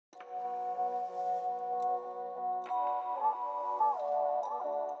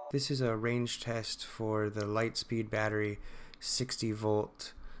This is a range test for the Lightspeed Battery 60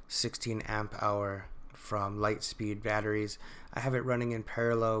 volt 16 amp hour from Lightspeed Batteries. I have it running in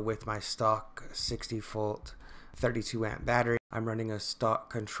parallel with my stock 60 volt 32 amp battery. I'm running a stock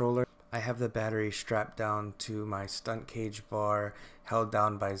controller. I have the battery strapped down to my stunt cage bar, held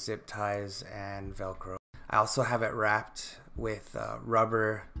down by zip ties and Velcro. I also have it wrapped with a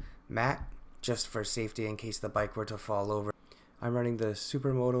rubber mat just for safety in case the bike were to fall over. I'm running the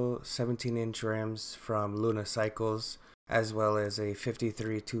Supermoto 17-inch rims from Luna Cycles, as well as a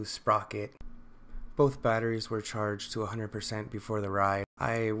 53 tooth sprocket. Both batteries were charged to 100% before the ride.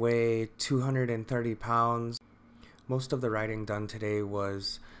 I weigh 230 pounds. Most of the riding done today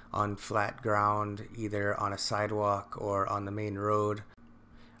was on flat ground, either on a sidewalk or on the main road.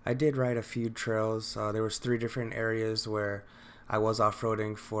 I did ride a few trails. There was 3 different areas where I was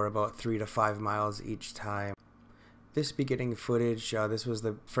off-roading for about 3 to 5 miles each time. This beginning footage, this was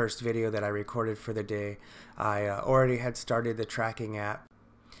the first video that I recorded for the day. I already had started the tracking app.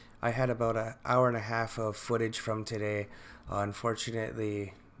 I had about an hour and a half of footage from today.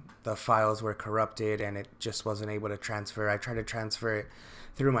 Unfortunately, the files were corrupted and it just wasn't able to transfer. I tried to transfer it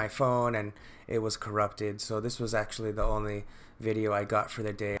through my phone and it was corrupted, so this was actually the only video I got for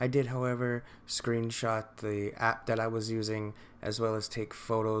the day. I did, however, screenshot the app that I was using as well as take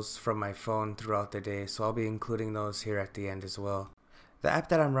photos from my phone throughout the day, so I'll be including those here at the end as well. The app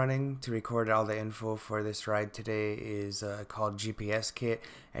that I'm running to record all the info for this ride today is called GPS Kit,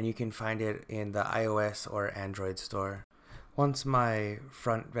 and you can find it in the iOS or Android store. Once my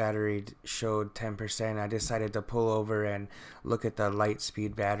front battery showed 10%, I decided to pull over and look at the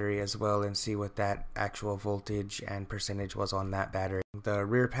Lightspeed battery as well and see what that actual voltage and percentage was on that battery. The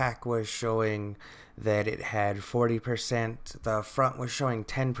rear pack was showing that it had 40%, the front was showing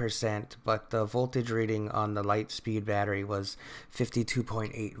 10%, but the voltage reading on the Lightspeed battery was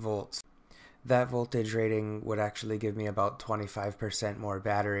 52.8 volts. That voltage rating would actually give me about 25% more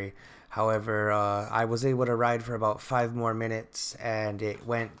battery. However, I was able to ride for about 5 more minutes and it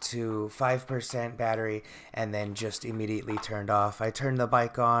went to 5% battery and then just immediately turned off. I turned the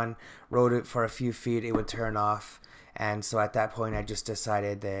bike on, rode it for a few feet, it would turn off, and so at that point I just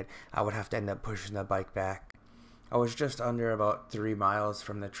decided that I would have to end up pushing the bike back. I was just under about 3 miles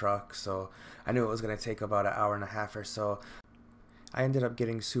from the truck, so I knew it was going to take about an hour and a half or so. I ended up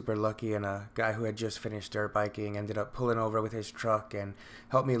getting super lucky, and a guy who had just finished dirt biking ended up pulling over with his truck and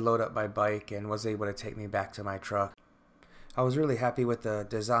helped me load up my bike and was able to take me back to my truck. I was really happy with the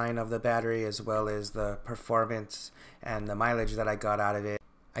design of the battery as well as the performance and the mileage that I got out of it.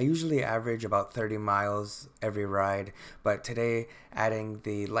 I usually average about 30 miles every ride, but today, adding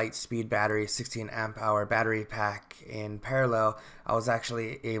the Lightspeed Battery 16 amp hour battery pack in parallel, I was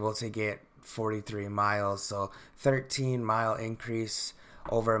actually able to get 43 miles, so 13-mile increase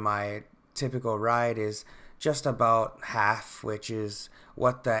over my typical ride is just about half, which is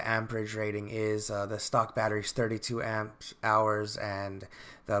what the amperage rating is. The stock battery is 32 amp hours and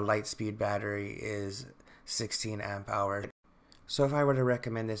the Lightspeed battery is 16 amp hours. So if I were to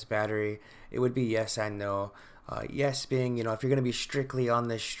recommend this battery, it would be yes and no. Yes being, if you're going to be strictly on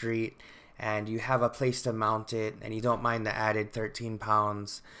the street and you have a place to mount it and you don't mind the added 13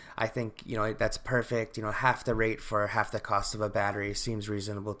 pounds, I think, that's perfect. Half the rate for half the cost of a battery seems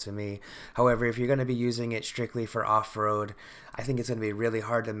reasonable to me. However, if you're going to be using it strictly for off-road, I think it's going to be really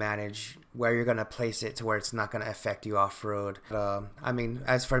hard to manage where you're going to place it to where it's not going to affect you off-road.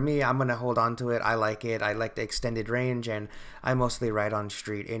 As for me, I'm going to hold on to it. I like it. I like the extended range, and I mostly ride on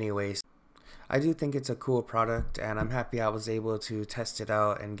street anyways. I do think it's a cool product, and I'm happy I was able to test it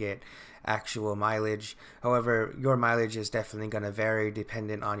out and get actual mileage. However, your mileage is definitely going to vary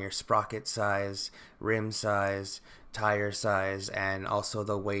dependent on your sprocket size, rim size, tire size, and also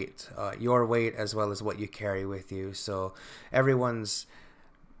the weight, your weight as well as what you carry with you. So everyone's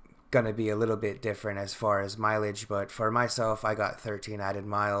going to be a little bit different as far as mileage, but for myself, I got 13 added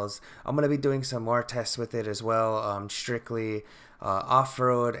miles. I'm going to be doing some more tests with it as well, strictly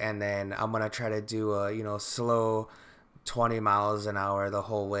off-road, and then I'm going to try to do a slow 20 miles an hour the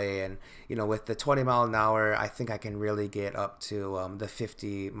whole way, and with the 20 mile an hour I think I can really get up to the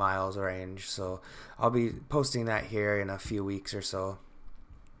 50 miles range, so I'll be posting that here in a few weeks or so.